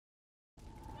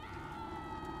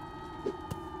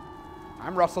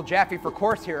I'm Russell Jaffe for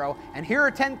Course Hero, and here are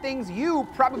 10 things you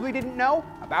probably didn't know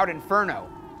about Inferno.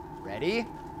 Ready?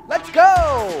 Let's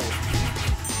go!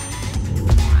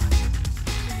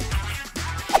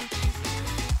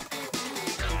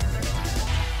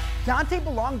 Dante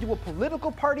belonged to a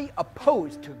political party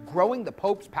opposed to growing the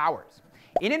Pope's powers.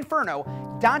 In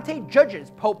Inferno, Dante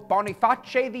judges Pope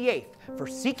Boniface VIII for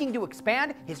seeking to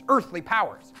expand his earthly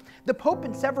powers. The Pope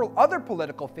and several other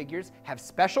political figures have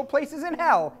special places in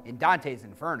hell in Dante's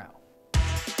Inferno.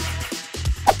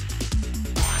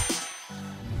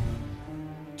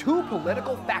 Two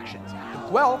political factions,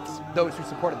 the Guelphs, those who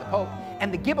supported the Pope,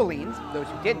 and the Ghibellines, those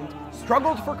who didn't,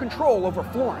 struggled for control over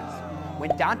Florence.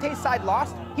 When Dante's side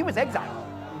lost, he was exiled.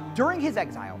 During his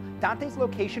exile, Dante's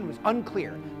location was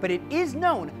unclear, but it is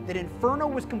known that Inferno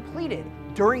was completed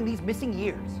during these missing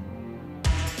years.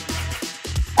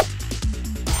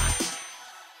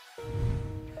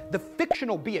 The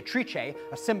fictional Beatrice,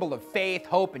 a symbol of faith,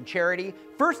 hope, and charity,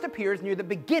 first appears near the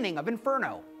beginning of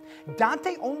Inferno.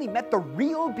 Dante only met the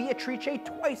real Beatrice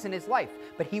twice in his life,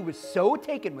 but he was so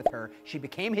taken with her, she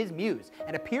became his muse,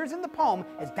 and appears in the poem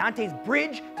as Dante's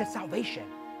bridge to salvation.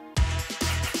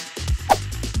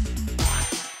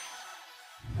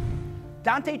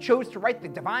 Dante chose to write the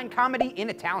Divine Comedy in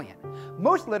Italian.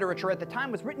 Most literature at the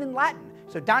time was written in Latin,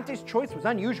 so Dante's choice was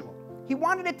unusual. He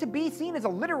wanted it to be seen as a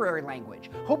literary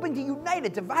language, hoping to unite a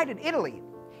divided Italy.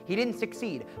 He didn't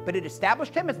succeed, but it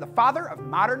established him as the father of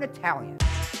modern Italian.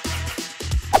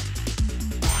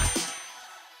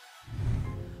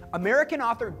 American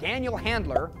author Daniel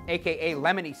Handler, aka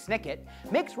Lemony Snicket,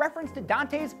 makes reference to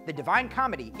Dante's The Divine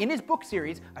Comedy in his book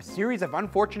series, A Series of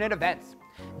Unfortunate Events.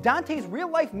 Dante's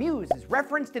real-life muse is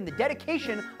referenced in the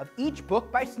dedication of each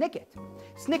book by Snicket.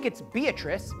 Snicket's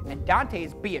Beatrice and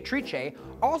Dante's Beatrice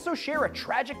also share a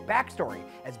tragic backstory,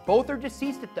 as both are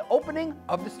deceased at the opening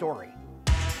of the story.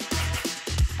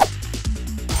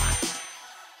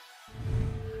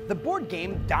 The board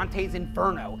game Dante's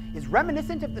Inferno is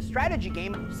reminiscent of the strategy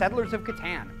game Settlers of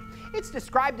Catan. It's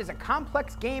described as a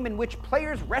complex game in which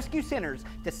players rescue sinners,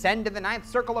 descend to the ninth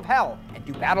circle of hell, and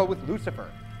do battle with Lucifer.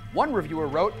 One reviewer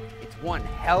wrote, "It's one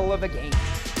hell of a game."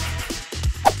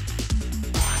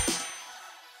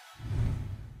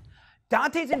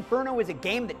 Dante's Inferno is a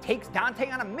game that takes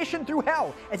Dante on a mission through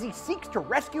hell as he seeks to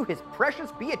rescue his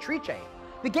precious Beatrice.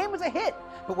 The game was a hit,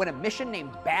 but when a mission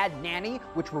named Bad Nanny,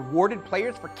 which rewarded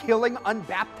players for killing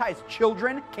unbaptized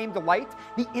children, came to light,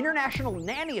 the International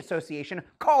Nanny Association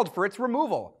called for its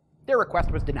removal. Their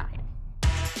request was denied.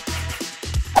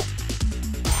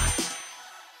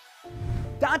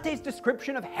 Dante's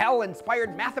description of hell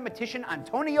inspired mathematician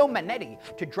Antonio Manetti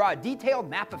to draw a detailed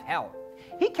map of hell.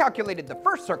 He calculated the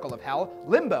first circle of hell,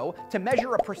 Limbo, to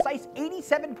measure a precise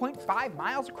 87.5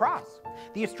 miles across.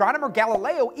 The astronomer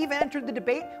Galileo even entered the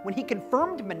debate when he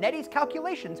confirmed Manetti's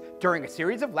calculations during a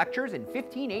series of lectures in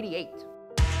 1588.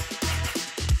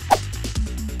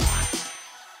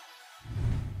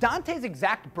 Dante's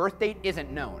exact birth date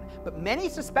isn't known, but many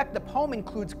suspect the poem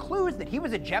includes clues that he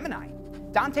was a Gemini.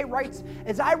 Dante writes,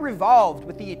 "As I revolved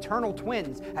with the eternal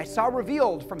twins, I saw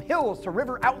revealed from hills to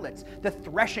river outlets the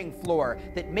threshing floor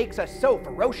that makes us so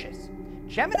ferocious."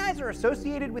 Geminis are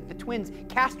associated with the twins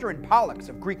Castor and Pollux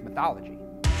of Greek mythology.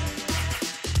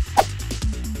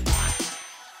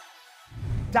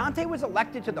 Dante was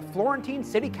elected to the Florentine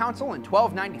City Council in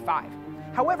 1295.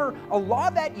 However, a law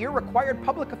that year required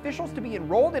public officials to be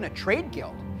enrolled in a trade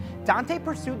guild. Dante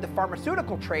pursued the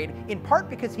pharmaceutical trade in part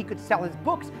because he could sell his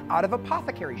books out of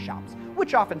apothecary shops,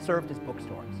 which often served as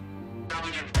bookstores.